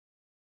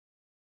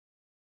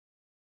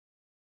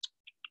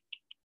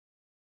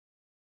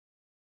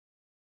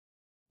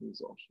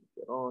These all should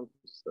get on.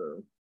 Just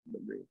the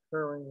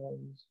recurring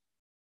ones.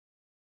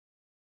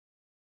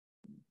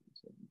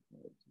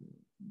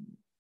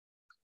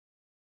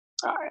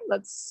 All right,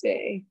 let's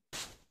see.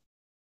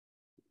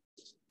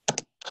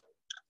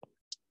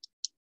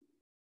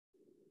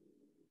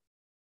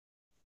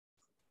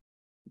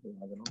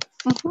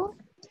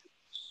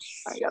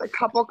 I got a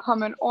couple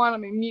coming on. Let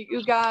me mute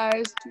you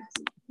guys.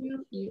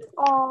 Mute you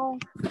all.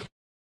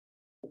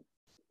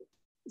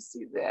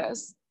 See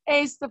this.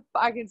 Hey,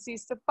 I can see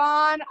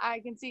Stefan. I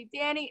can see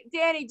Danny.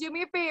 Danny, do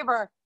me a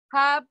favor.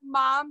 Have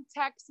mom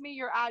text me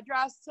your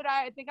address today.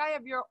 I think I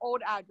have your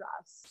old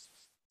address.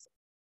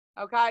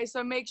 Okay,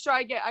 so make sure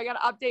I gotta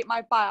update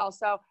my file.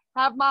 So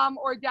have mom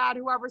or dad,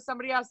 whoever,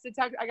 somebody has to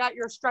text. I got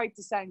your stripe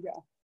to send you,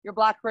 your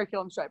black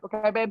curriculum stripe.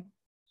 Okay, babe.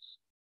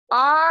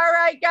 All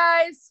right,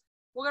 guys,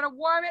 we're gonna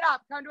warm it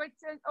up. Come to it.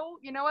 Oh,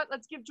 you know what?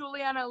 Let's give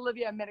Juliana and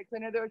Olivia a minute.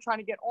 Cause I know they were trying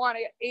to get on.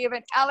 I got Ava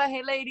and Ella.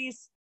 Hey,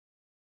 ladies.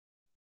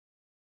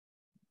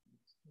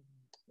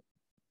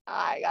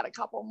 I got a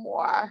couple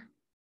more.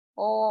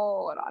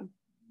 Hold on.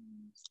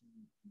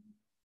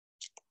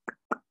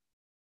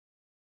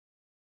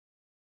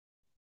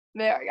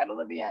 There, I got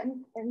Olivia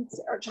and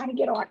Sarah trying to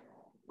get on.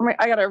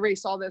 I gotta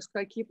erase all this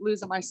because I keep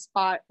losing my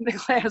spot in the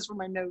class for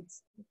my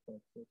notes.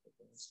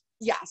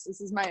 Yes,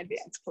 this is my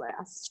advanced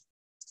class.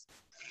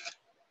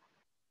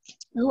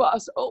 Who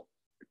else? Oh,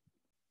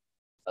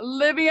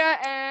 Olivia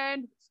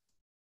and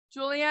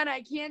Juliana,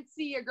 I can't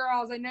see you,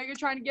 girls. I know you're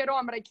trying to get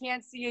on, but I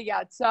can't see you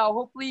yet. So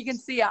hopefully you can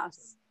see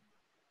us.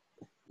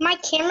 My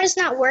camera's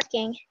not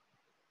working.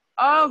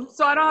 Oh,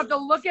 so I don't have to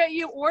look at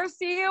you or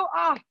see you?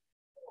 Oh,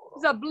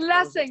 it's a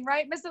blessing,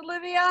 right, Miss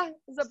Olivia?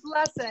 It's a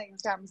blessing.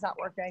 The camera's not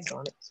working.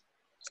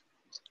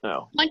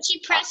 No. When she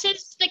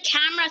presses the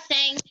camera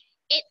thing,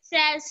 it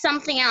says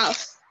something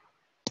else.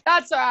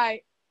 That's all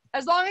right.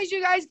 As long as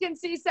you guys can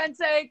see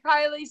Sensei,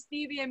 Kylie,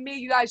 Stevie, and me,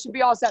 you guys should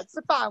be all set.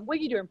 Stefan, what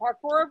are you doing?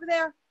 Parkour over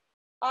there?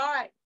 All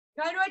right.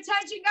 Kind of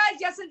attention, guys.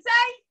 Yes, Sensei?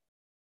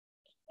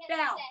 Yes,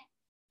 down. Sensei.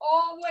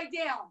 All the way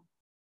down.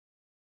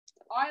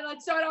 All right,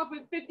 let's start off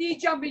with 50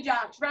 jumping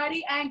jacks.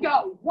 Ready? And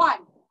go. 1,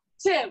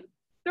 2,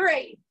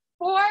 3,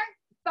 4,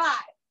 5,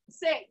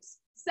 6,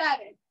 7,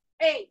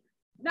 8,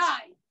 9,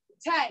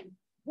 10.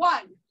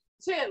 1,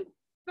 2,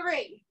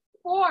 3,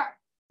 4,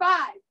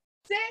 5,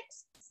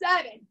 6,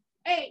 7,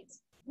 8,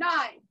 9,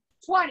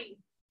 20.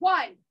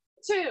 1,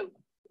 2,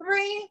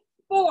 3,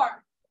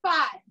 4,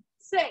 5,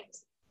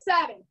 6,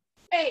 7,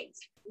 8,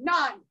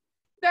 9,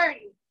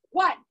 30.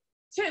 1,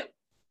 2,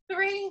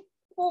 3,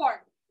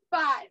 4,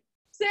 5,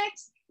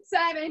 6,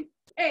 7,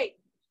 8,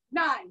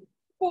 9,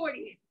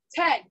 40,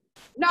 10,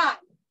 9,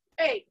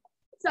 8,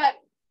 7,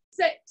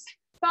 6,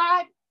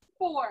 5,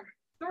 4,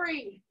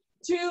 3,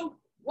 2,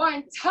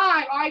 1.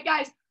 Time. All right,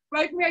 guys.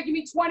 Right from here, give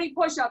me 20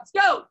 push-ups.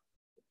 Go.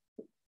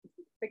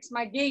 Fix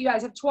my gi. You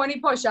guys have 20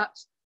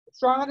 push-ups.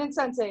 Stronger than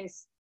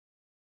Sensei's.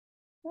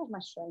 Where's my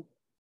strength?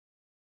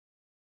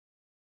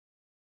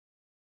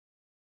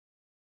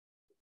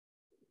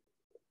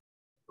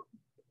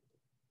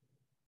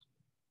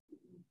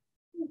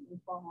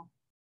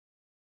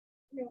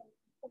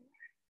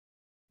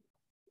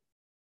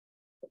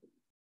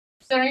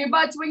 Center your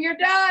butts when you're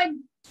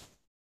done.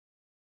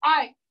 All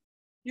right.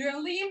 You're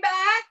going to lean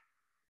back.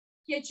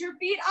 Get your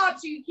feet up.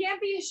 So you can't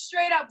be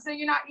straight up so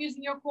you're not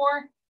using your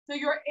core. So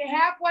you're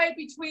halfway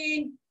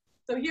between.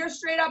 So here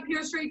straight up,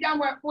 here straight down.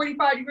 We're at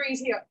 45 degrees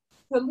here.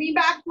 So lean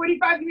back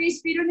 45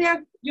 degrees, feet in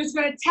there. You're just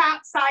going to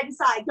tap side to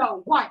side.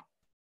 Go. 1,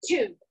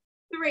 2,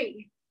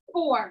 3,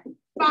 4,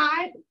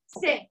 5,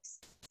 6,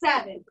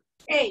 7,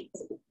 8,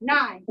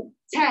 9,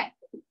 10.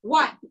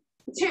 1,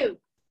 2,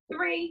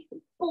 3,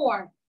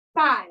 4,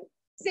 5,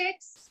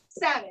 6,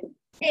 7,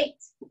 8,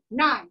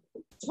 9,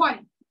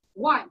 20.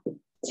 1,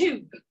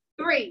 2,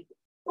 3,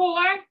 4,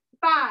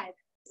 5,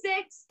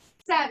 6,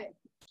 7,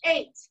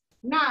 8,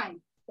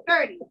 9,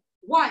 30.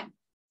 1,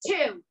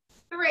 2,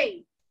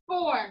 3,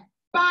 4,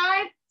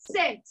 5,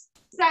 6,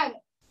 7,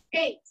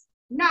 8,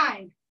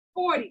 9,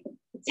 40.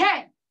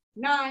 10,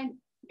 9,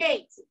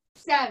 8,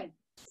 7,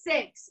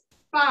 6,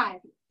 5,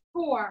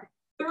 4,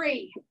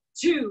 3,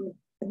 2,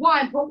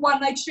 1. Put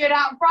one leg straight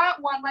out in front,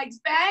 one leg's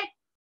bent.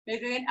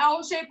 Making an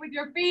L shape with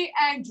your feet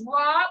and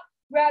drop.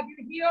 Grab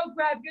your heel,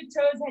 grab your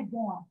toes, head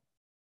down.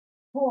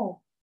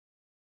 Pull.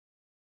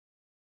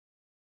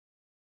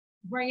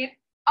 Bring it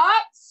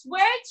up,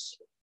 switch.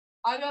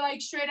 Other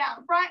leg straight out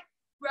in front.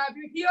 Grab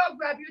your heel,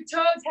 grab your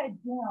toes, head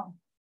down.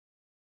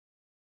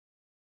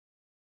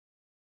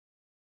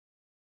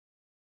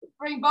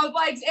 Bring both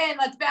legs in.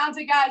 Let's bounce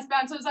it, guys.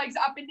 Bounce those legs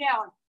up and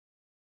down.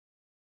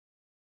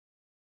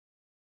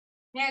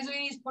 Hands on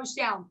your knees, push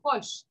down,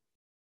 push.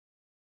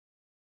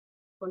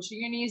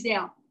 Pushing your knees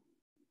down.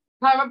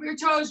 Climb up your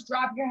toes,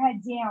 drop your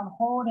head down,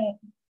 hold it.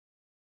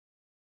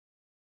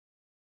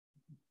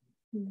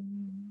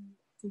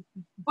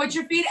 Put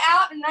your feet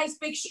out, a nice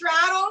big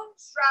straddle,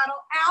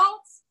 straddle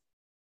out.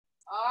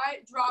 All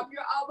right, drop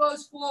your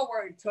elbows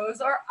forward,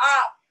 toes are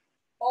up,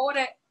 hold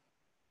it.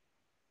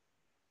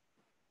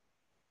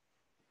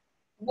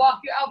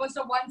 Walk your elbows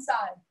to one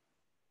side.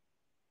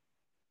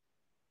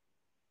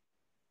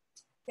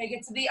 Take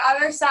it to the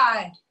other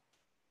side.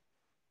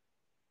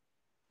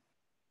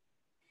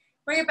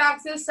 Bring it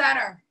back to the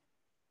center.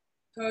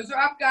 Toes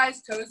are up,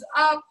 guys. Toes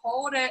up.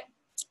 Hold it.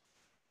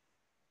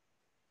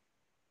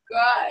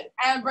 Good.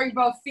 And bring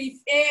both feet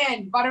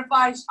in.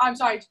 Butterfly, I'm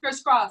sorry,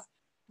 crisscross.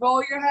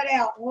 Roll your head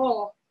out.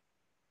 Roll.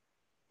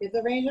 Get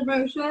the range of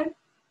motion.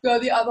 Go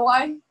the other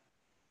way.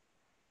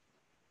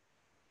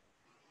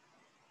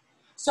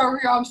 Circle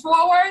your arms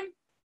forward.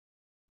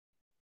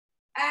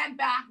 And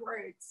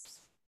backwards.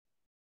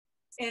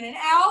 In and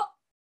out.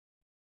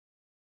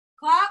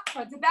 Clap,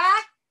 front to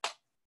back.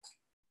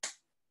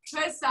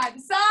 Twist side to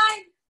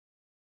side.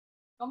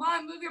 Come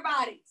on, move your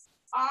bodies.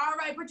 All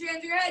right, put your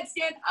hands on your head.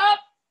 Stand up.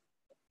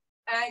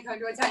 And come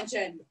to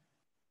attention.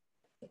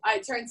 All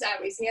right, turn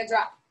sideways. Hands are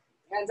up.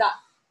 Hands up.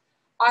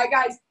 All right,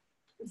 guys.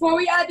 Before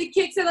we add the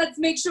kicks in, let's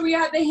make sure we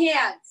have the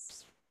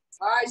hands.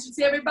 All right, should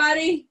see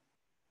everybody?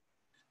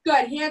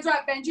 Good. Hands are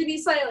up. Bend your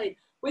knees slightly.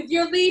 With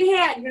your lead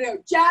hand, you're going to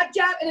go jab,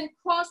 jab, and then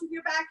cross with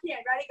your back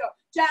hand. Ready? Go.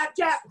 Jab,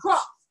 jab,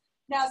 cross.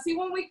 Now, see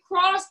when we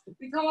cross,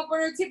 we come up on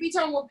our tippy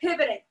toe and we're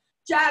pivoting.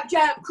 Jab,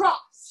 jab,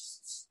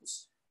 cross.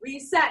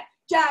 Reset.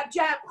 Jab,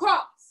 jab,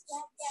 cross.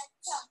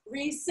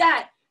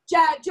 Reset.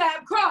 Jab,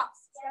 jab,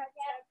 cross.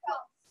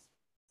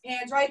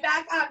 Hands right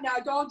back up. Now,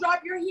 don't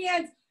drop your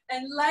hands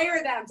and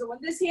layer them. So when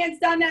this hand's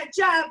done that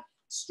jab,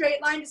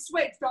 straight line to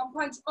switch. Don't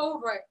punch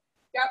over it.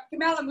 Yep,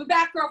 Camilla, move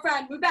back,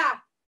 girlfriend. Move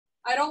back.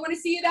 I don't want to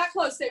see you that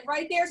close. Stay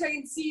right there so I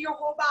can see your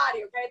whole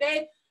body, okay,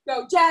 babe?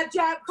 Go jab,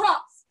 jab,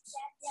 cross.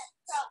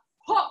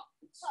 Hook.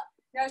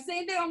 Now,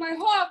 same thing on my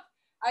hook.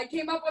 I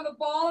came up with the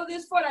ball of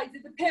this foot. I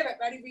did the pivot.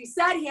 Ready?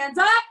 Reset. Hands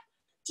up.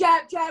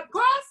 Jab, jab,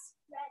 cross.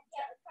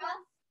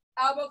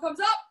 Elbow comes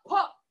up.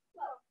 Hook.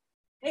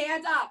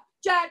 Hands up.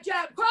 Jab,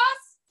 jab,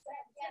 cross.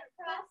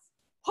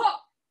 Hook.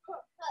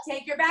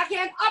 Take your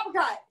backhand.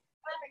 Uppercut.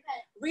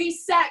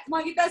 Reset. Come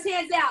on, get those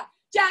hands down.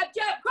 Jab,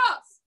 jab,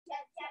 cross.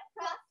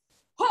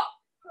 Hook.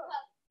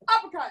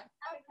 Uppercut.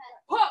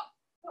 Hook.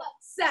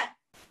 Set.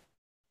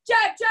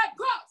 Jab, jab,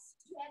 cross.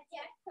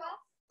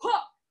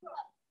 Hook.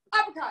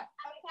 Uppercut.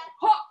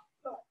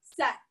 Hook.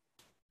 Set.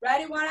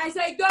 Ready? When I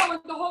say go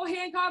with the whole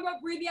hand combo,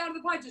 breathing out of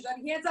the punches.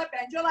 Ready? Hands up,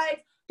 bend your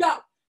legs.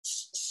 Go.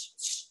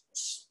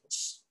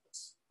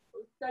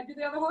 Did I do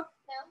the other hook?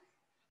 No.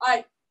 All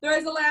right. There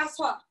is the last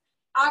hook.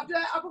 After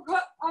that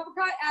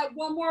uppercut, add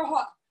one more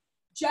hook.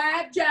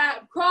 Jab,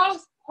 jab,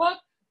 cross, hook,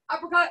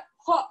 uppercut,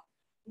 hook.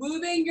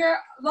 Moving your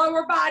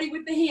lower body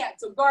with the hand.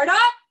 So guard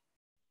up.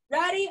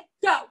 Ready?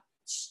 Go.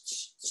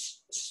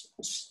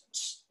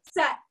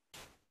 Set.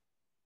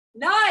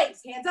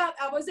 Nice. Hands up,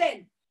 elbows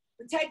in.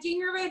 Protecting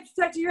your ribs,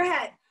 protecting your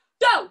head.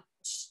 Go.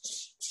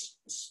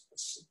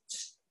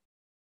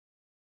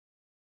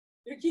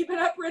 You're keeping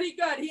up pretty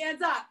good.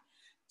 Hands up.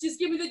 Just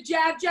give me the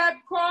jab,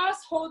 jab,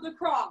 cross. Hold the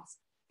cross.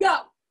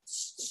 Go.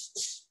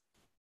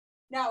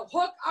 Now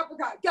hook,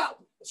 uppercut.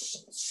 Go.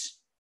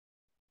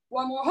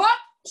 One more hook.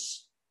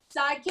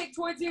 Side kick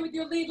towards you with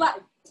your lead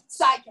leg.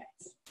 Side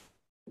kicks.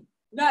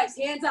 Nice.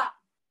 Hands up.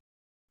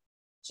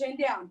 Chin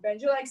down. Bend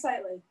your legs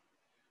slightly.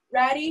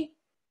 Ready?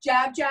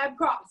 Jab, jab,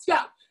 cross. Go.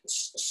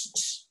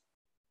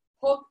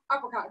 Hook,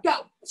 uppercut.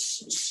 Go.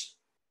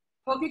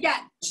 Hook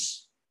again.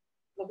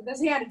 Look at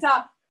this hand. It's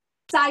up.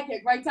 Side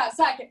kick. Right side.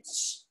 Side kick.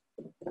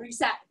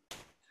 Reset.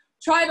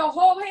 Try the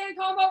whole hand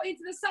combo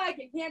into the side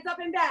kick. Hands up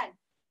and bend.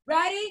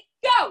 Ready?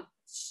 Go.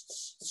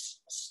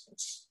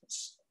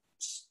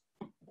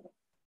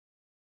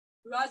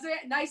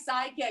 Nice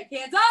side kick.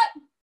 Hands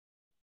up.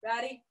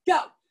 Ready? Go.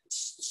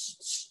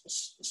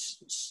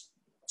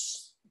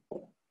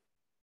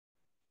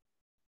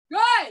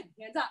 Good.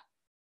 Hands up.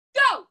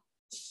 Go.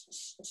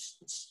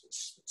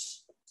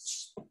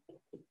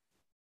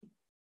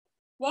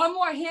 One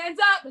more. Hands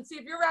up. Let's see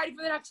if you're ready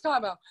for the next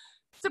combo.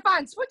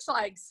 Stefan, switch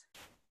legs.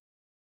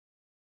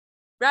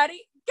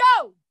 Ready?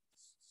 Go.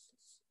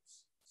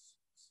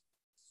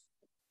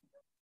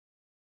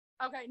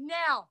 Okay,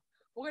 now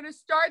we're going to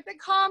start the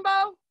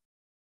combo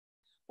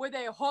with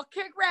a hook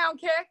kick, round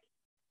kick,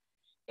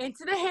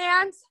 into the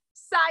hands,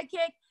 side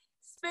kick,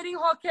 spinning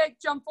hook kick,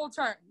 jump full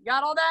turn.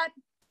 Got all that?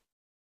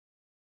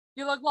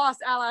 You look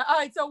lost, Ella. All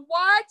right, so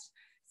watch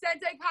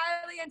Sensei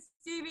Kylie and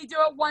Stevie do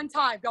it one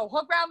time. Go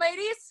hook round,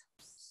 ladies.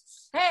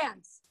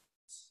 Hands.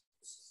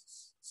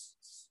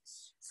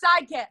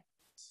 Side kick.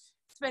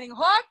 Spinning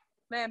hook,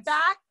 land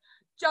back,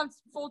 jumps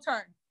full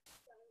turn.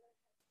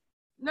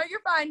 No,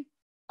 you're fine.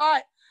 All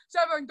right, so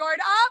everyone guard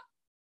up.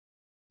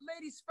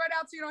 Ladies, spread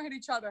out so you don't hit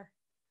each other.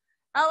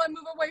 Ellen,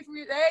 move away from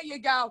you. There you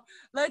go.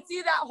 Let's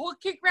see that hook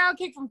kick, round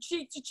kick from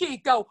cheek to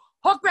cheek. Go.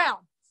 Hook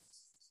round.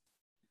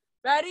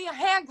 Ready?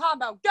 Hand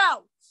combo.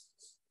 Go.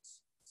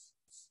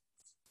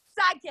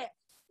 Side kick.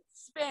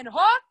 Spin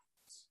hook.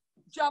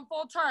 Jump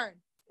full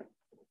turn.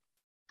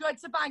 Good,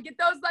 Stefan. Get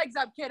those legs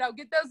up, kiddo.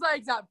 Get those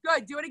legs up.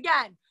 Good. Do it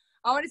again.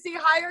 I want to see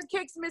higher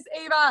kicks, Miss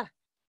Ava.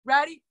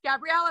 Ready?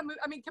 Gabriella,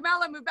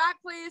 Camilla, move back,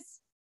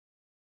 please.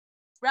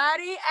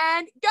 Ready?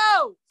 And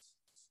go.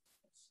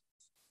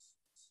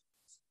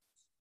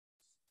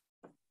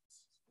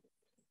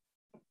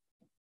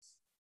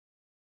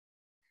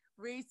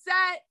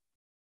 Reset.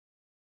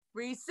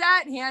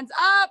 Reset, hands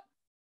up.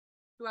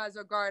 Who has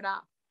their guard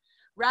up?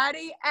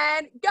 Ready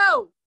and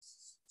go.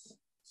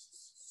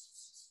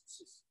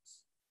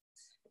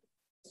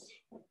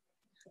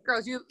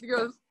 Girls,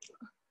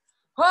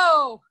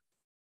 whoa.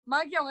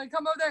 Mikey, I'm gonna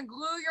come over there and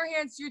glue your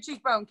hands to your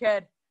cheekbone,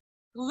 kid.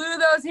 Glue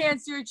those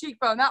hands to your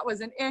cheekbone. That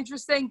was an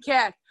interesting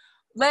kick.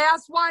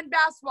 Last one,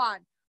 best one.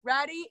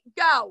 Ready,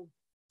 go.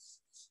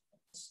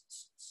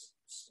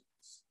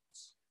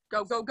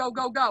 Go, go, go,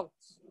 go, go.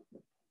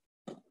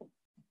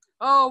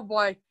 Oh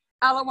boy.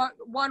 Ella went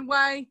one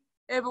way,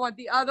 Ava went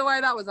the other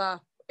way. That was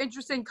a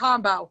interesting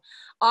combo.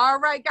 All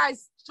right,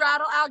 guys,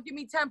 straddle out. Give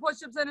me 10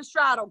 push-ups and a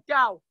straddle.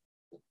 Go.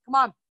 Come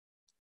on.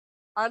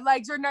 Our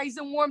legs are nice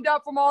and warmed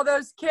up from all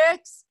those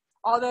kicks,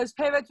 all those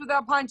pivots with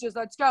our punches.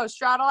 Let's go.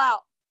 Straddle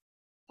out.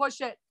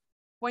 Push it.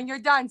 When you're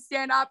done,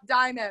 stand up,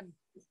 diamond.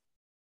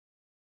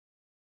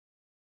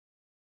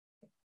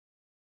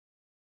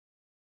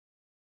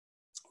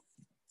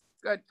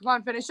 Good. Come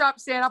on, finish up.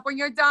 Stand up when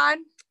you're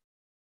done.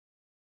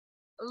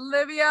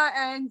 Olivia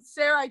and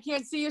Sarah, I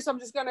can't see you, so I'm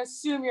just going to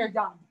assume you're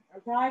done.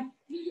 Okay?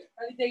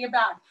 Everything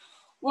about it.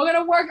 We're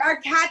going to work our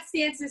cat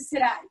stances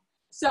today.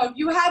 So if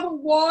you have a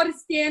wall to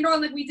stand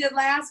on like we did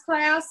last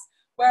class,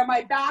 where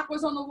my back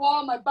was on the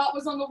wall, my butt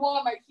was on the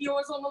wall, my heel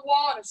was on the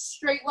wall in a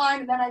straight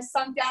line, and then I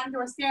sunk down into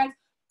a stance,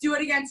 do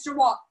it against your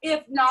wall.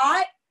 If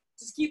not,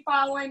 just keep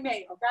following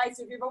me, okay?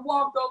 So if you have a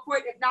wall, go for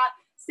it. If not,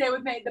 stay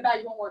with me. The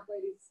bag won't work,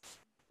 ladies.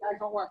 Bag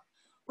won't work.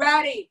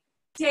 Ready?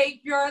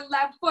 Take your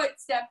left foot,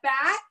 step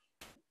back.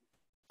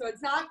 So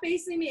it's not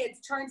facing me,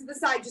 it's turned to the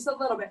side just a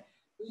little bit.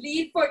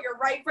 Lead foot, your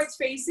right foot's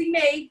facing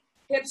me,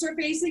 hips are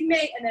facing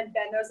me, and then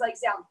bend those legs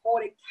down.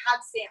 Hold it, cat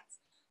stance.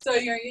 So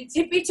you're going to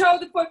tippy toe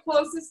the foot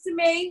closest to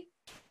me,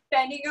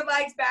 bending your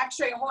legs back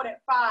straight. Hold it.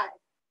 5,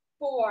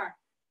 4,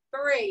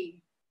 3,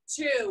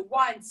 2,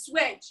 1.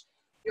 Switch.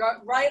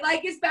 Your right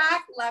leg is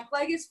back, left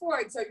leg is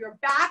forward. So your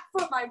back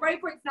foot, my right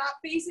foot's not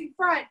facing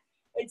front,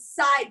 it's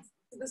side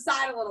to the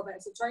side a little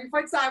bit. So turn your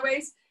foot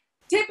sideways.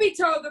 Tippy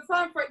toe the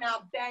front foot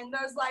now. Bend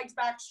those legs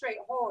back straight.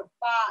 Hold.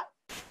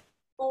 5,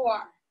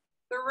 4,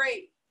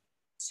 3,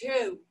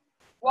 2,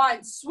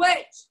 1.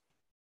 Switch.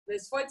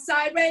 This foot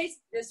sideways.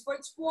 This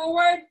foot's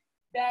forward.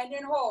 Bend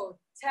and hold.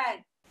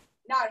 10,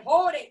 9.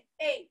 Hold it.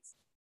 8,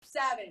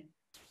 7,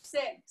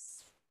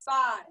 6,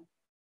 5,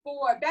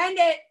 4. Bend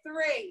it.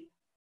 3,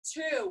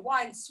 2,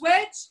 1.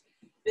 Switch.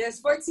 This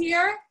foot's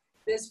here.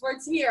 This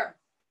foot's here.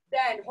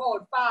 Bend.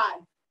 Hold. 5,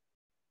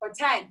 or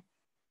 10,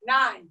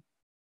 9,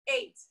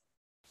 8,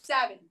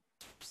 7,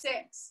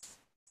 6,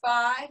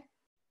 5,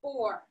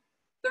 4,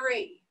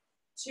 3,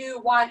 2,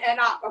 1, and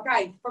up.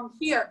 Okay, from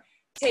here,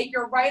 take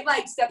your right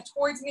leg, step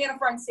towards me in a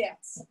front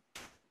stance.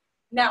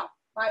 Now,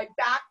 my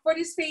back foot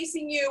is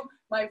facing you,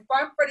 my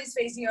front foot is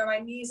facing you, and my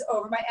knees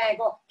over my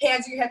ankle,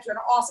 hands on your hips. You're in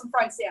an awesome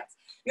front stance.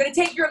 You're gonna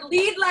take your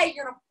lead leg,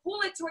 you're gonna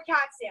pull it to a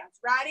cat stance.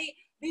 Ready?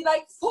 Lead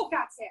leg, pull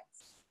cat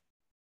stance.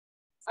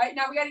 All right,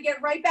 now we gotta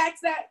get right back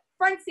to that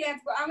front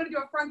stance, but I'm gonna do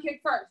a front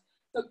kick first.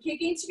 So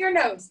kicking to your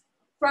nose.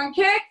 Front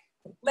kick,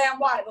 land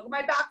wide. Look at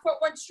my back foot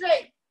went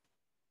straight.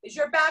 Is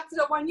your back to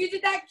the when you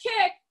did that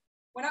kick,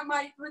 when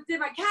I did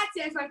my cat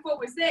stance, my foot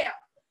was there.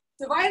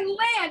 So if I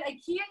land, I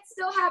can't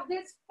still have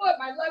this foot,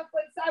 my left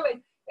foot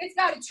sideways. It's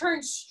got to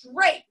turn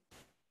straight.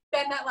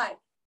 Bend that leg.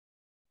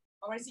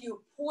 I want to see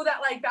you pull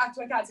that leg back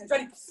to a cat stance.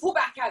 Ready? Pull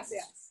back cat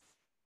stance.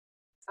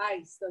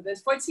 Nice. So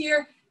this foot's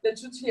here,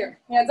 this foot's here.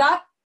 Hands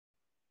up.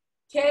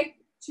 Kick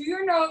to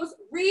your nose.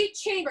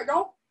 Reach chamber.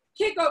 Don't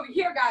kick over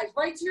here, guys.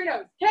 Right to your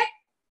nose. Kick.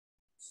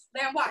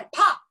 Land wide.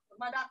 Pop with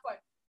my back foot.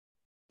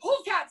 Pull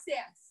cat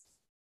stance.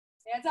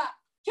 Hands up.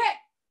 Kick.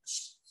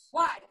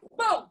 Wide.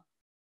 Boom.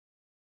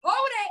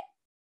 Hold it.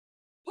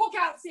 Pull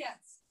cat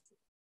stance.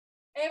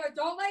 Ava,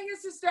 don't let your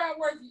sister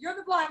outwork you. You're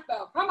the black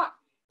belt. Come on.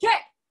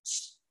 Kick.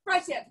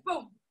 Front stance.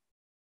 Boom.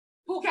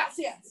 Pull cat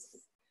stance.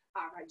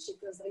 All right.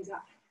 Shake those legs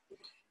out.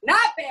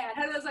 Not bad.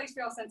 How do those legs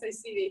feel, Sensei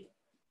Stevie?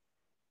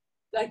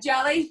 Like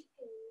jelly?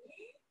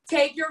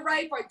 Take your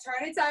right foot.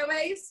 Turn it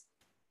sideways.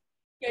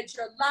 Get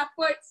your left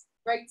foot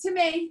right to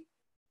me.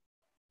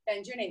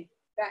 Bend your knee.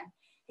 Bend.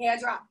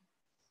 Hands are up.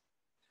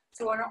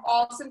 So we're in an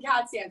awesome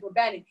cat stance. We're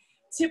bending.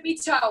 Tippy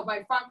toe.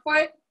 My front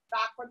foot.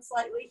 Back foot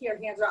slightly here.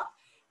 Hands are up.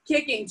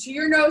 Kicking to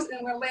your nose,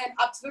 and we're going to land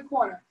up to the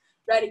corner.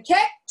 Ready? Kick.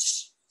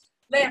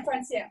 Land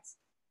front stance.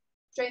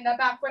 Straighten that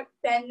back foot.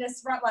 Bend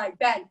this front leg.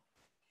 Bend.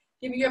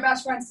 Give me your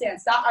best front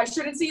stance. Stop. I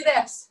shouldn't see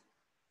this.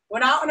 We're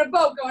not on a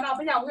boat going up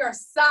and down. We are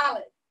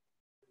solid.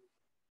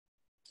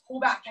 Pull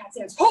back, cat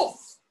stance. Pull.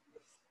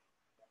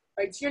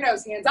 Right to your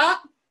nose. Hands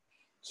up.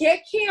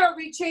 Kick here.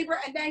 Reach chamber,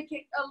 and then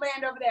kick a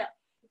land over there.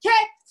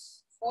 Kick.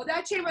 Hold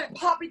that chamber and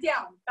pop it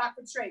down. Back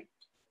foot straight.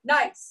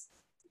 Nice.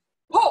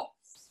 Pull.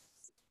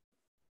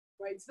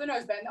 Right to the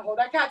nose bend. Hold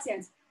that cat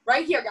stance.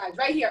 Right here, guys.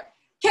 Right here.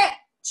 Kick.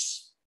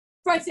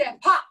 Front stance.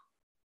 Pop.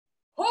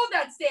 Hold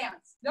that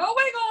stance. No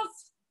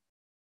wiggles.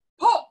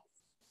 Pull.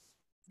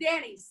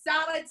 Danny,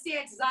 solid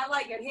stances. I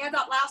like it. Hands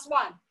up. Last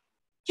one.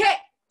 Kick.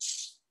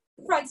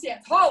 Front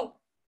stance. Hold.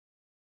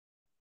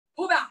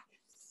 Pull back.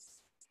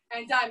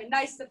 And diamond.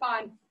 Nice,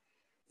 Stefan.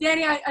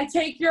 Danny, I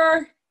take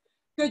your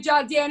Good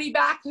job, Danny.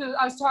 Back to,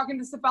 I was talking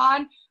to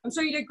Stefan. I'm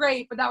sure you did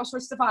great, but that was for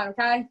Stefan,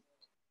 okay?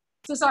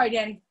 So sorry,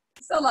 Danny.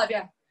 Still love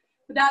you.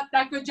 But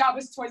that good job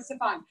was towards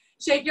Stefan.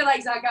 Shake your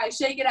legs out, guys.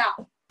 Shake it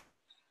out.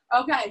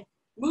 Okay,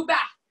 move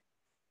back.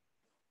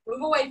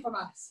 Move away from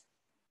us.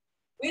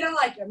 We don't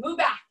like it. Move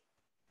back.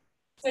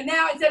 So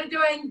now instead of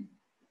doing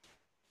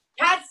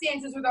cat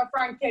stances with our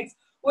front kicks,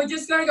 we're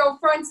just gonna go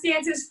front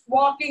stances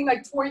walking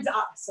like towards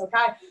us,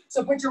 okay?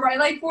 So put your right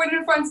leg forward in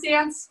a front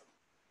stance.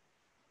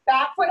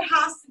 Back foot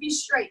has to be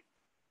straight.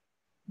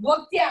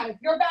 Look down. If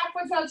your back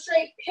foot's not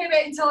straight,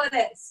 pivot until it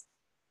is.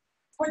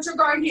 Put your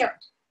guard here.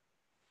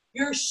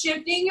 You're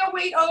shifting your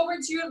weight over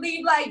to your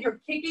lead leg. You're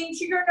kicking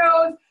to your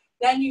nose.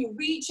 Then you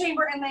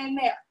re-chamber and land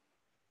there.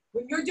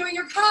 When you're doing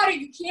your kata,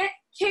 you can't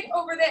kick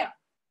over there.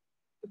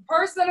 The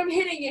person that I'm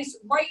hitting is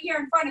right here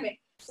in front of me.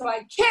 So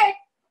I kick,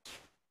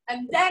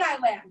 and then I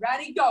land.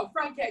 Ready? Go.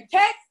 Front kick.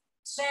 Kick,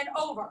 then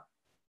over.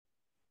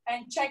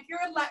 And check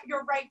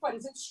your right foot.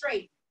 Is it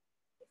straight?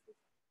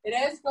 It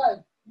is?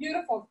 Good.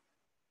 Beautiful.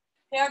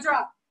 Hands are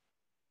up.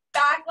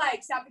 Back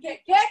leg. Stop the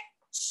kick. Kick.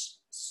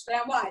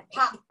 Stand wide.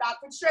 Pop.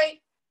 Back foot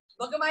straight.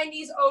 Look at my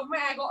knees over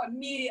my ankle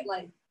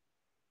immediately.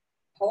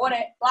 Hold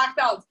it. Black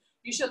belts.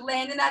 You should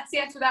land in that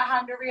stance without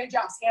having to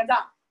readjust. Hands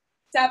up.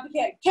 Stop the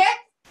kick. Kick.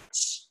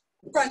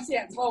 Front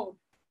stance. Hold.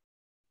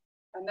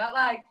 And that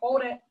leg.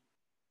 Hold it.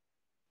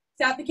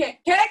 Stop the kick.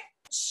 Kick.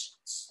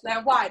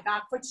 Land wide.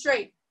 Back foot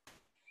straight.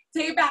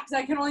 Take it back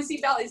because I can only see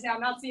bellies now.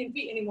 I'm not seeing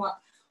feet anymore.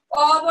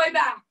 All the way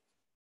back.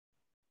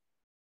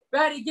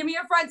 Ready? Give me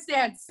your front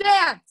stance.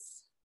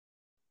 Stance.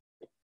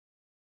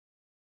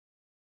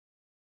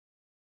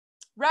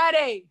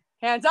 Ready.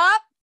 Hands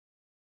up.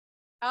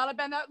 Out to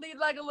bend that lead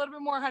leg a little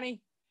bit more,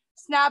 honey.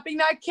 Snapping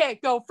that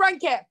kick. Go.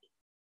 Front kick.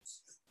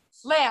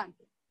 Land.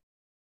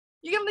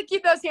 You can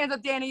keep those hands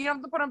up, Danny. You don't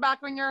have to put them back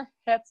on your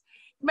hips.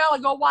 Kamala,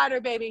 go wider,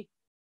 baby.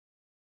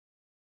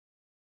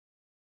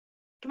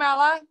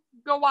 Kamala,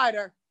 go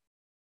wider.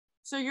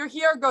 So you're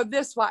here, go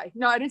this way.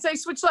 No, I didn't say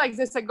switch legs.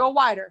 I said go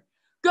wider.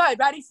 Good.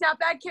 Ready? Snap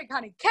that kick,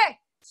 honey. Kick.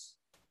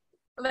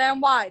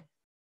 Land wide.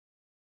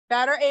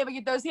 Better, Ava.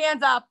 Get those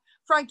hands up.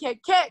 Front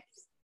kick. Kick.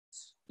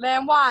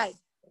 Land wide.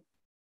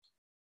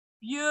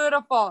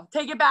 Beautiful.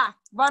 Take it back.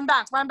 Run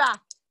back. Run back.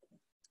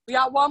 We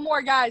got one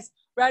more, guys.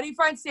 Ready?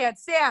 Front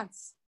stance.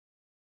 Stance.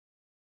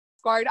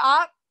 Guard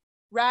up.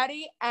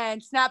 Ready?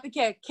 And snap the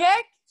kick.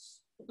 Kick.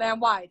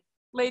 Land wide.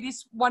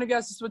 Ladies, one of you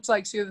has to switch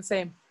legs. So you're the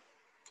same.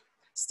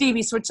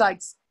 Stevie, switch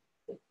legs.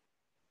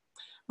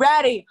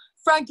 Ready.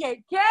 Front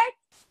kick. Kick.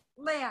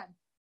 Land.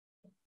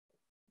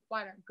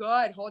 Wider.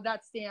 Good. Hold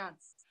that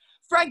stance.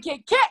 Front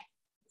kick. Kick.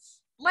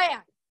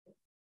 Land.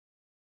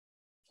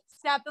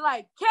 Snap the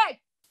leg.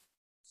 Kick.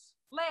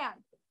 Land.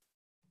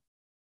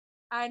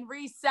 And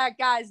reset,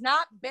 guys.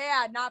 Not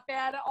bad. Not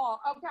bad at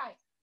all. Okay.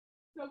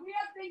 So we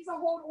have things to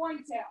hold on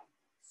to.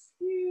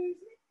 Excuse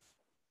me.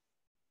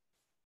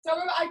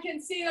 I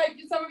can see like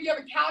some of you have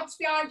a couch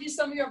behind you.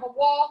 Some of you have a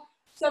wall.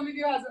 Some of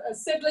you have a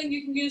sibling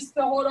you can use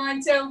to hold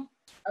on to.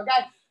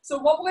 Okay. So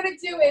what we're going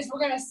to do is we're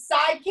going to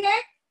side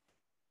kick,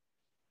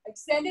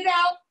 extend it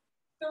out,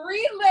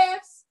 3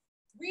 lifts,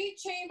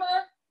 re-chamber,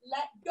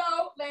 let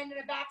go, land in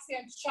a back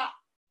stance chop.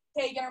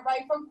 Taking it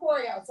right from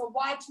choreo. So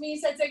watch me,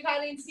 Sensei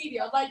Kylie and Stevie.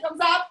 Our leg comes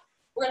up.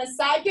 We're going to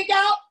side kick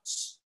out,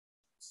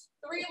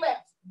 3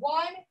 lifts.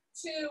 1,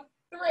 2,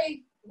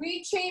 3,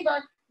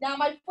 re-chamber. Now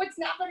my foot's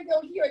not going to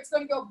go here. It's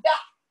going to go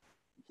back.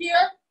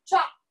 Here,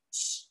 chop.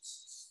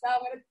 Now I'm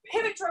going to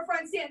pivot to a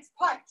front stance,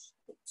 punch.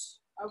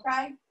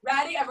 Okay,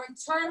 ready? Everyone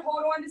turn,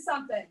 hold on to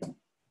something.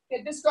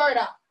 Get this guard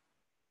up.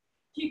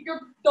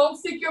 Don't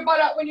stick your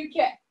butt out when you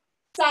kick.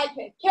 Side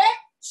kick, kick.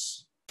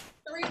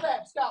 3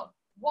 lifts, go.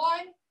 1,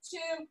 2,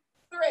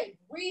 3.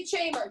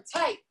 Re-chamber,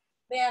 tight.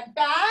 Land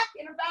back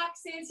in a back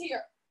stance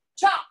here.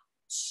 Chop.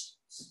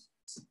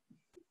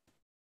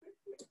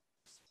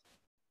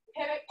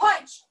 Pivot,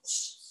 punch.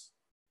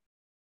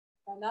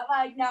 And that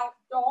leg now,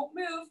 don't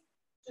move.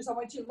 Just I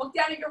want you to look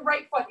down at your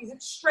right foot. Is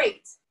it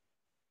straight?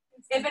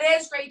 If it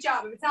is, great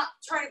job. If it's not,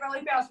 turn it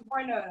really fast before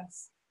I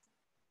notice.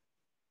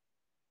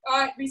 All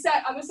right,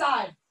 reset, other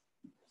side.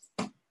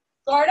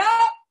 Guard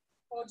up.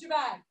 Hold your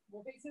back.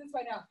 We'll fix it this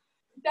way now.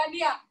 Stand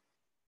me up.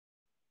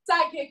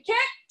 Side kick, kick.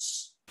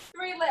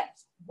 3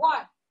 lifts. 1,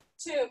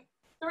 2,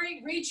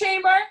 3.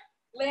 Re-chamber.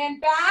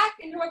 Land back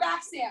into a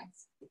back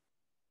stance.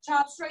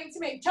 Chop straight to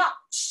me. Chop.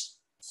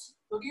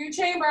 Look at your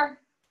chamber.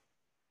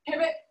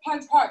 Pivot,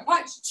 punch hard.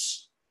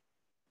 Punch.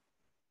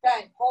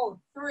 Bang. Hold.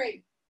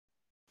 3,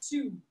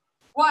 2,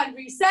 1.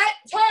 Reset.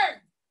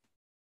 Turn.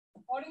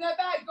 Holding that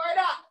back. Guard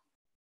up.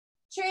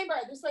 Chamber.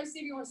 This way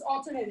Stevie was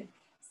alternating.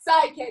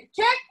 Side kick.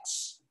 Kick.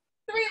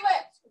 3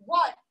 lifts.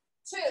 1,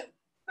 2,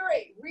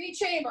 3.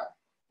 Re-chamber.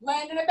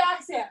 Land in a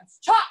back stance.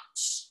 Chop.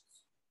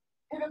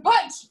 Pivot,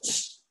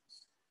 punch.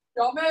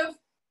 Don't move.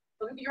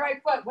 Look at your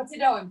right foot. What's it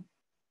doing?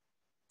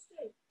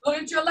 Look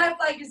at your left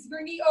leg. Is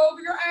your knee over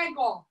your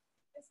ankle?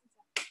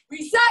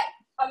 Reset.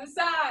 Other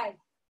side.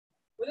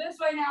 We're this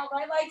way now.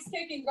 Right leg's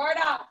kicking. Guard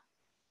up.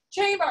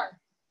 Chamber.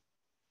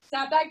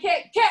 Snap that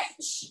kick.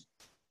 Kick.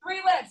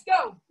 3 lifts.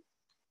 Go.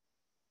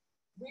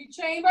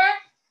 Rechamber,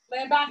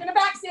 land back in the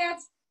back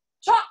stance.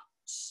 Chop.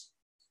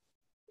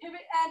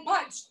 Pivot and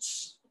punch.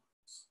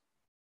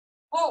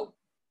 Hold.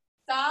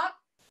 Stop.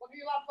 Look at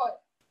your left foot.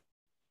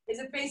 Is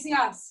it facing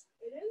us?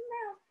 It is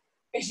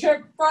now. Is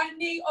your front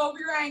knee over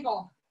your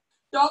ankle?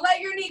 Don't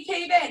let your knee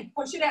cave in.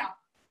 Push it out.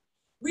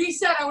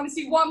 Reset. I want to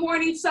see one more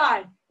on each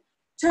side.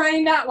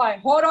 Turning that way.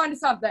 Hold on to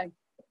something.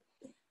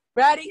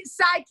 Ready?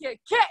 Side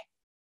kick. Kick.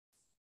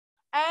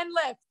 And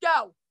lift.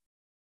 Go.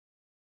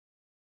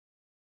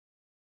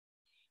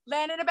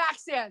 Land in a back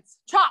stance.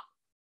 Chop.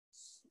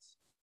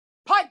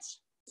 Punch.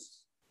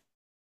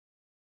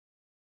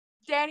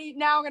 Danny,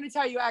 now I'm going to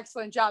tell you,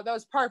 excellent job. That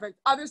was perfect.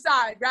 Other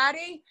side.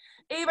 Ready?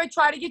 Ava,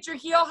 try to get your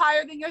heel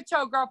higher than your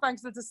toe, girlfriend,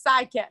 because it's a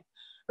side kick.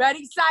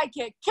 Ready? Side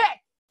kick. Kick.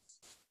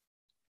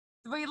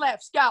 3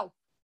 lifts. Go.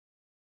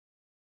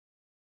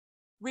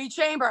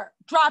 Rechamber.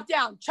 Drop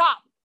down. Chop.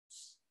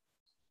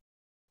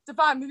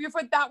 Stefan, move your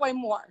foot that way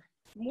more.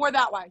 More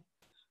that way.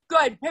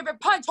 Good. Pivot.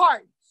 Punch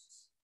hard.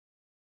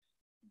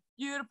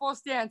 Beautiful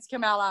stance,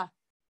 Camilla.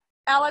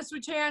 Ella,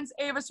 switch hands.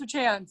 Ava, switch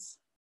hands.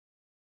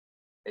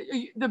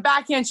 The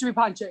backhand should be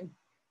punching.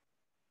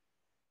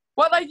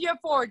 What leg do you have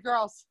forward,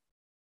 girls?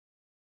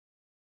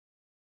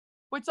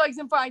 Which leg's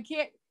in front? I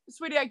can't,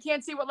 sweetie, I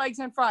can't see what leg's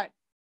in front.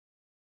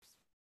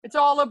 It's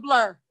all a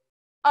blur.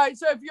 All right,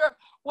 so if you're,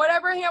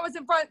 whatever hand was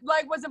in front,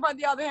 leg was in front,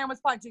 the other hand was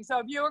punching. So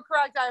if you were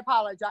correct, I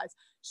apologize.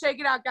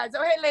 Shake it out, guys.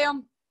 Oh, hey,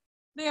 Liam.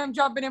 Liam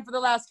jumping in for the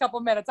last couple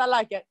minutes. I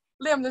like it.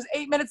 Liam, there's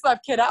 8 minutes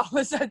left, kiddo.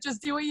 So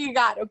just do what you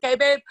got, okay,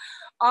 babe?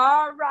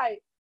 All right.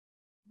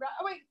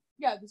 Oh, wait.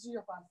 Yeah, this is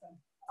your class then.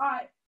 All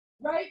right.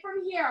 Right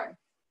from here,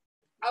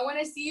 I want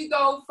to see you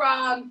go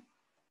from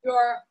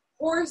your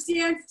horse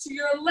stance to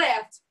your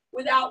lift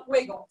without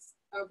wiggles,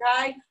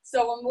 okay?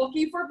 So I'm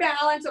looking for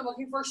balance. I'm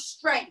looking for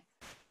strength.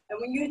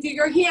 And when you do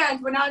your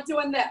hands, we're not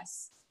doing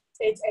this.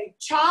 It's a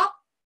chop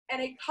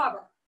and a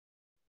cover.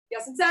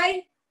 Yes and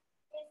say?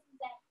 Yes and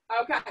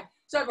say. Okay.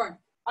 So everyone,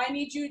 I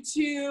need you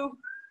to,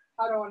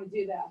 how do I want to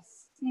do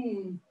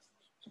this?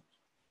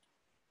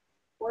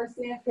 Horse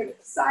stance,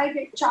 pivot, side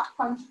kick, chop,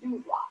 punch,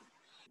 do block.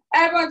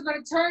 Everyone's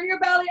going to turn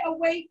your belly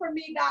away from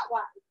me that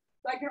way.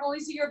 So I can only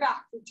see your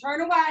back. So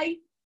turn away.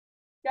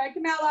 Okay,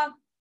 Camilla.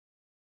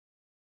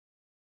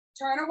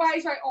 Turn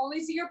away so I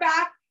only see your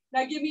back.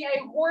 Now give me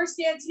a horse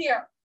stance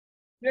here.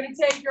 You're going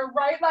to take your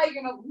right leg.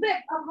 You're going to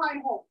lift up high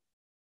and hold.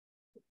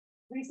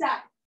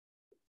 Reset.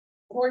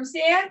 Horse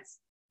stance.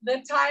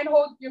 Lift high and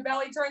hold. Your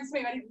belly turns to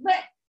me. Ready?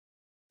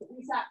 Lift.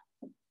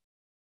 Reset.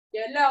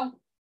 Get low.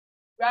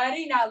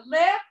 Ready? Now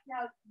lift.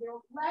 Now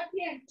your left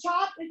hand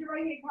chop and your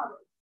right hand covers.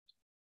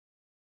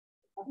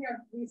 Up here,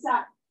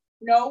 reset.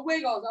 No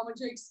wiggles. I want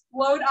you to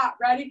explode up.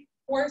 Ready?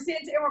 Horse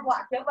stance, inward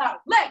block. Get loud.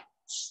 Lift.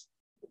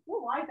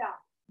 Ooh, like that.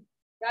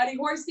 Ready?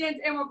 Horse stance,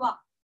 inward block.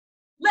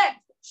 Lift.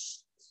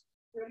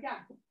 Do it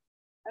again.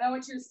 And I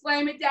want you to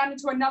slam it down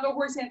into another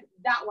horse stance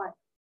that way.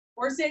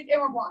 Horse stance,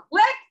 inward block.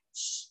 Lift.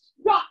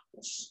 Drop.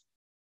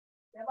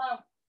 Get low.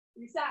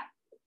 Reset.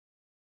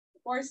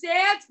 Horse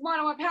stance. Come on,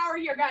 I want power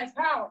here, guys.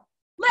 Power.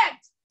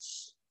 Lift.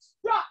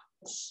 Drop.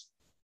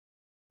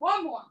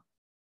 One more.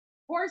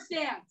 Horse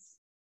stance.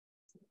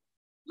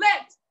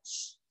 Lift.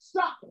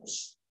 Stop.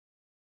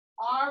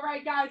 All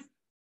right, guys.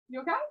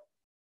 You okay?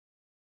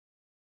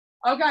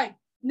 Okay.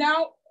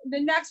 Now, the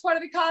next part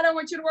of the kata I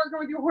want you to work on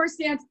with your horse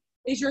stance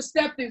is your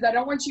step throughs. I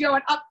don't want you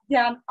going up,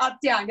 down, up,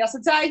 down. Yes,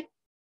 let's say?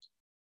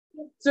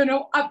 So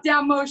no up,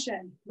 down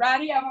motion.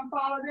 Ready? I'm going to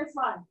follow this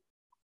one.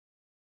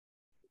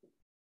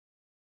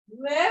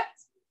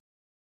 Lift.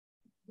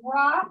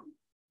 Drop.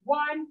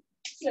 1,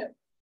 2.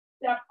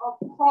 Step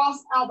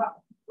across elbow.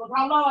 Look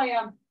how low I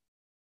am.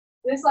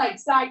 This leg,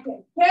 side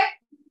kick. Kick.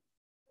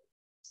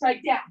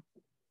 Strike down.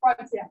 Front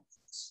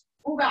stance.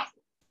 Pull back.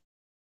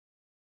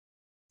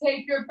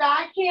 Take your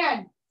back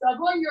hand.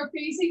 Double, you're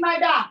facing my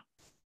back.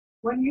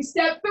 When you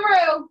step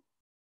through,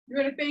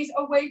 you're going to face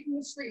away from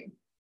the screen.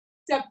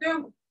 Step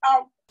through,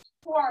 out,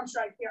 forearm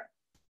strike here.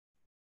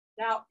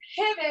 Now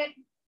pivot,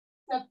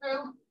 step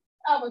through,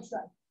 elbow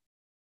strike.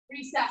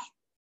 Reset.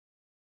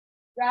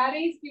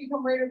 Ready? You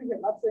come right over here.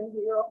 Let's bring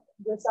your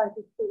side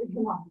kick.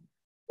 Come on.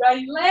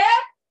 Ready? Lift.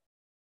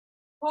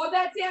 Hold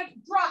that stance.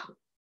 Drop.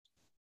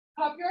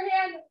 Cup your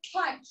hand.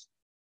 Punch.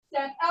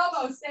 Step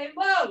elbow. Stay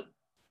low.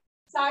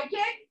 Side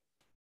kick.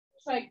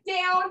 Strike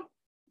down.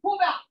 Pull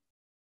back.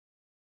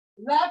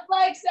 Left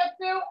leg. Step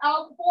through.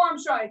 Elbow forearm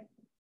strike.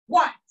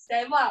 1.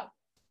 Stay low.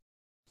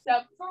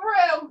 Step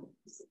through.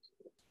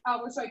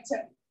 Elbow strike 2.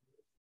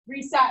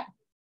 Reset.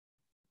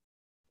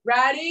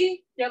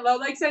 Ready? Get low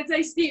leg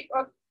sensei. Stevie,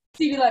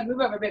 leg.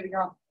 Move over, baby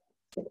girl.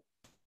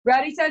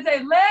 Ready, sensei.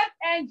 Lift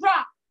and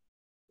drop.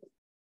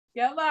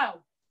 Get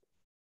low.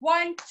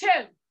 1, 2.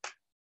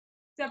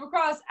 Step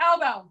across,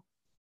 elbow.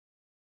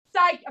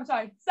 Side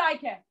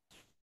kick.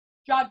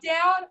 Drop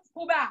down,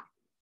 pull back.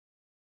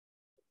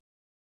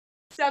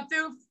 Step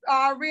through,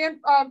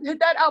 hit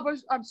that elbow.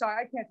 I'm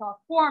sorry, I can't talk.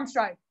 Forearm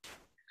strike.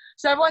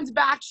 So everyone's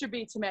back should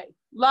be to me.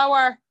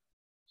 Lower,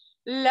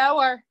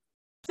 lower.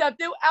 Step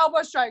through,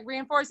 elbow strike.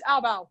 Reinforce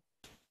elbow.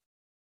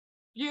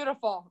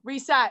 Beautiful.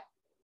 Reset.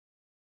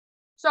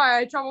 Sorry, I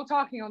had trouble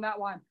talking on that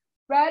one.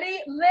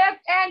 Ready,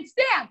 lift and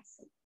stance.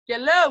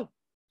 Get low.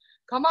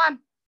 Come on.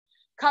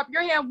 Cup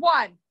your hand.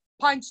 1,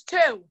 punch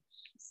 2,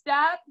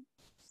 step,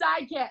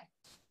 side kick.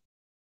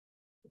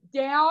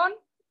 Down,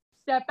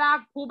 step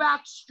back, pull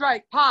back,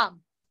 strike, palm.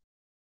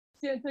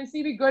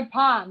 See, good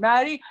palm.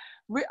 Ready?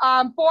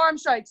 Forearm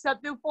strike.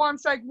 Step through, forearm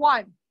strike.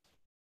 1.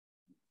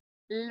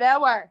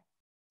 Lower.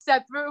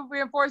 Step through,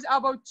 reinforce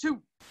elbow.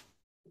 2.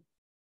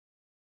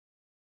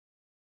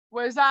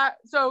 What is that?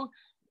 So,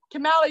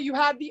 Kamala, you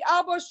have the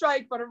elbow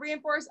strike, but a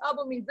reinforced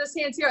elbow means this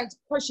hand's here and it's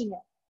pushing it.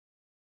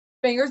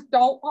 Fingers you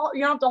don't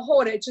have to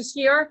hold it. It's just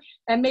here,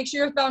 and make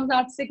sure your thumb's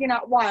not sticking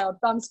out wild.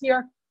 Thumbs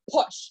here,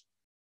 push.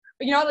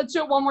 But let's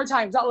do it one more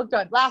time. Does that look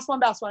good? Last one,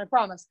 best one, I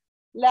promise.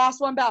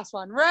 Last one, best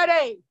one.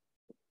 Ready?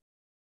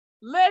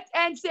 Lift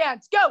and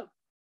stance. Go.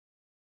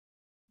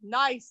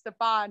 Nice,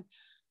 Stefan.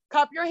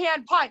 Cup your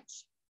hand,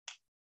 punch.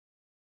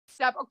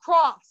 Step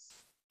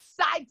across.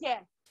 Side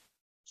kick.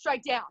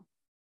 Strike down.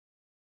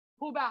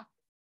 Pull back.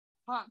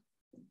 Pump.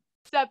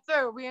 Step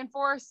through.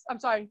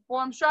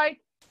 Forearm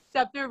strike.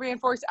 Step through,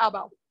 reinforce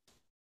elbow.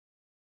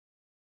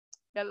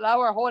 Get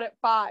lower, hold it.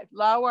 5.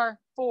 Lower.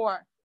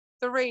 4,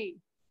 3,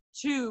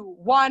 2,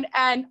 1,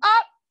 and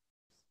up.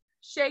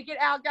 Shake it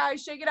out,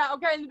 guys. Shake it out.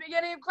 Okay, in the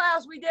beginning of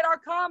class, we did our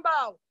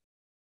combo.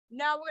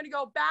 Now we're going to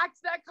go back to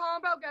that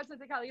combo. Guys,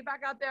 let's get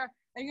back out there.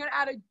 And you're going to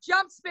add a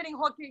jump spinning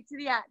hook kick to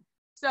the end.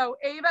 So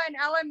Ava and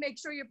Ellen, make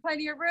sure you have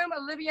plenty of room.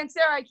 Olivia and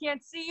Sarah, I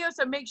can't see you,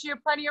 so make sure you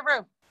have plenty of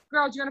room.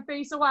 Girls, you're going to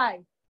face away.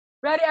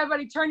 Ready,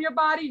 everybody? Turn your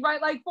body,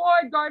 right leg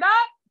forward, guard up.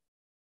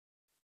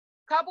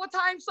 Couple of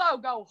times slow.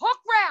 Go hook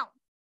round.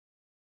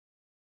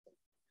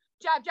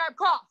 Jab, jab,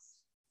 cross.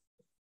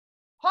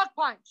 Hook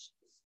punch.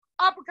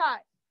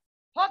 Uppercut.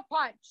 Hook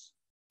punch.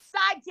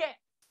 Side kick.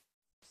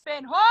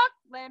 Spin hook.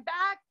 Land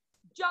back.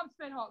 Jump,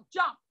 spin hook.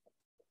 Jump.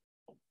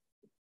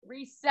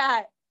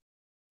 Reset.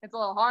 It's a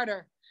little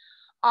harder.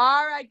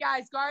 All right,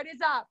 guys. Guard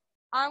is up.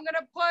 I'm going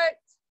to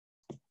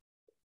put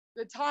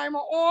the timer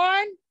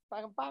on. If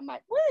I can find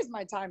where's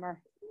my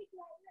timer?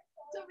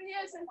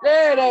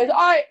 There it is. All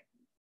right.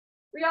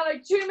 We got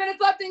like 2 minutes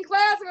left in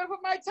class. I'm going to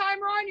put my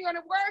timer on. You're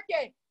going to work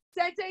it.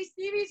 Sensei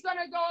Stevie's going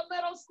to go a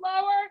little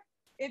slower.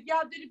 If you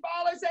have to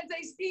follow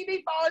Sensei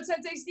Stevie, follow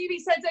Sensei Stevie.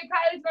 Sensei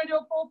Kylie's going to do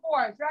a full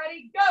force.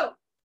 Ready? Go.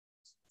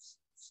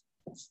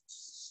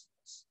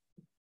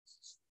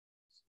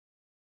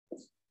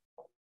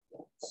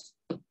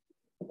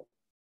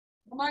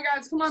 Come on,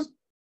 guys. Come on.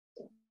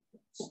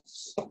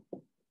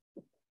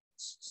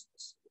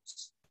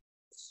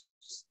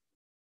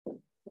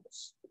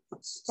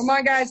 Come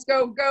on, guys.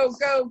 Go, go,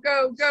 go,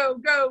 go, go,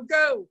 go,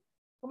 go.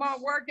 Come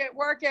on, work it,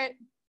 work it.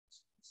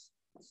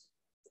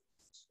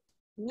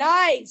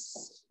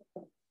 Nice.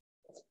 I'm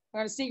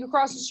going to sneak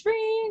across the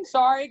screen.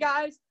 Sorry,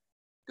 guys.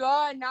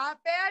 Good.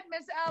 Not bad,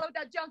 Miss Ella with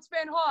that jump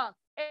spin hook.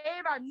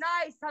 Ava,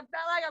 nice. Tuck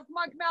that leg up. Come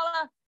on,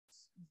 Camilla.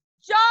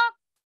 Jump.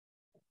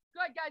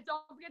 Good, guys.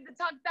 Don't forget to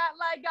tuck that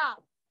leg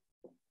up.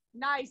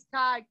 Nice,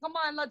 Kai. Come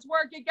on, let's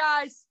work it,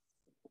 guys.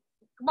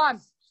 Come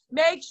on.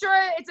 Make sure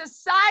it's a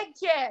side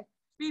kick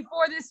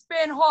before the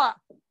spin hook.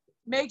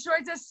 Make sure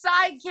it's a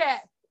side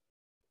kick.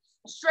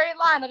 Straight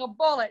line like a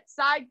bullet.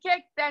 Side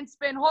kick, then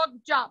spin hook,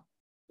 jump.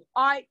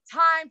 All right,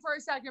 time for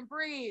a second.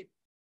 Breathe.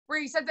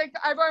 Breathe. Sensei,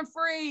 everyone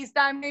freeze.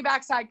 Down the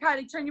backside.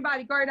 Kylie, turn your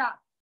body. Guard up.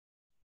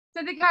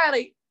 Sensei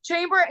Kylie,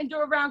 chamber and do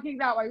a round kick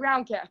that way.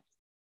 Round kick.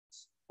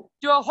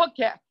 Do a hook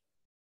kick.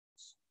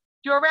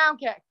 Do a round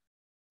kick.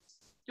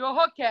 Do a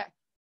hook kick.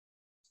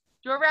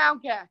 Do a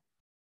round kick.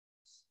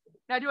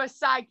 Now do a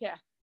side kick.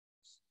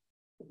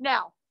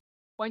 Now,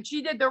 when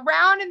she did the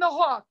round and the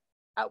hook,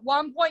 at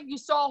one point you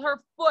saw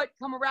her foot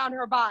come around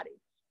her body.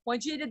 When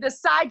she did the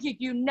side kick,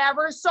 you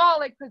never saw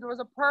it because it was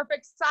a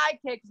perfect side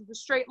kick because it's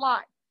a straight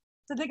line.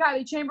 So think how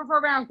they chamber for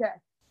a round kick.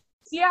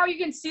 See how you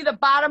can see the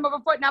bottom of her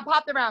foot? Now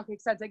pop the round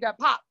kick. Sensei, go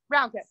pop,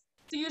 round kick.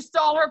 So you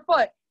saw her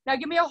foot. Now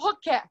give me a hook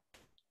kick.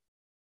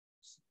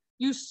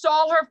 You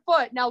saw her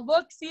foot. Now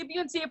look, see if you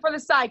can see it for the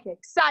side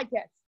kick. Side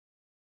kick.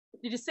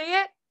 Did you see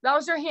it? That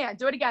was your hand.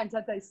 Do it again,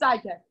 Sensei.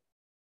 Side kick.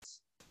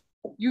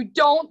 You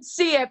don't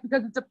see it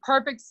because it's a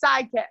perfect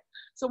side kick.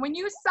 So when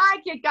you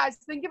side kick, guys,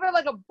 think of it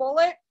like a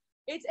bullet.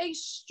 It's a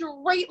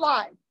straight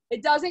line.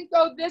 It doesn't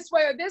go this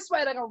way or this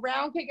way like a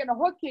round kick and a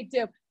hook kick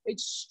do.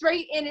 It's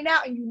straight in and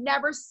out, and you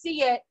never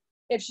see it.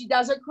 If she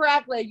does it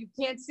correctly, you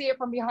can't see it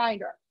from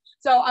behind her.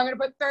 So I'm going to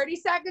put 30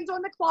 seconds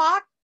on the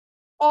clock.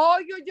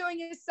 All you're doing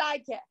is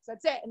side kicks.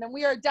 That's it. And then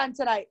we are done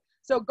tonight.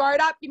 So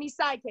guard up. Give me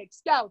side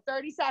kicks. Go.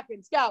 30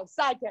 seconds. Go.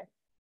 Side kick.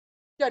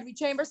 Good. We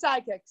chamber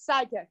side kick.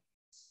 Side kick.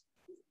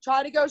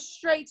 Try to go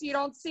straight so you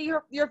don't see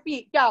your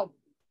feet. Go.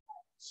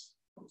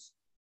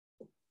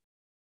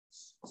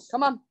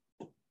 Come on.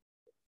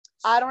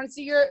 I don't want to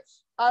see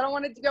I don't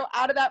want it to go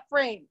out of that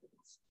frame.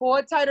 Pull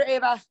it tighter,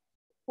 Ava.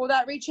 Pull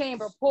that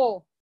rechamber.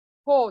 Pull.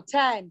 Pull.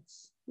 10,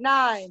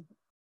 9,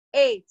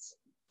 8,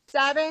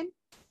 7,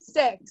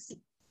 6,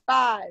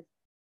 5,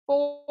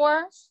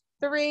 4,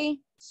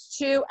 3,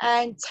 2,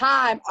 and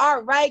time.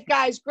 All right,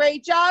 guys.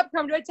 Great job.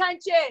 Come to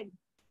attention.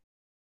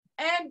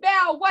 And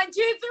bell. 1, 2,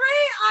 3.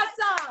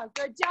 Awesome.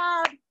 Good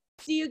job.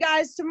 See you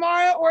guys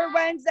tomorrow or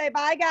Wednesday.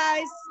 Bye,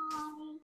 guys.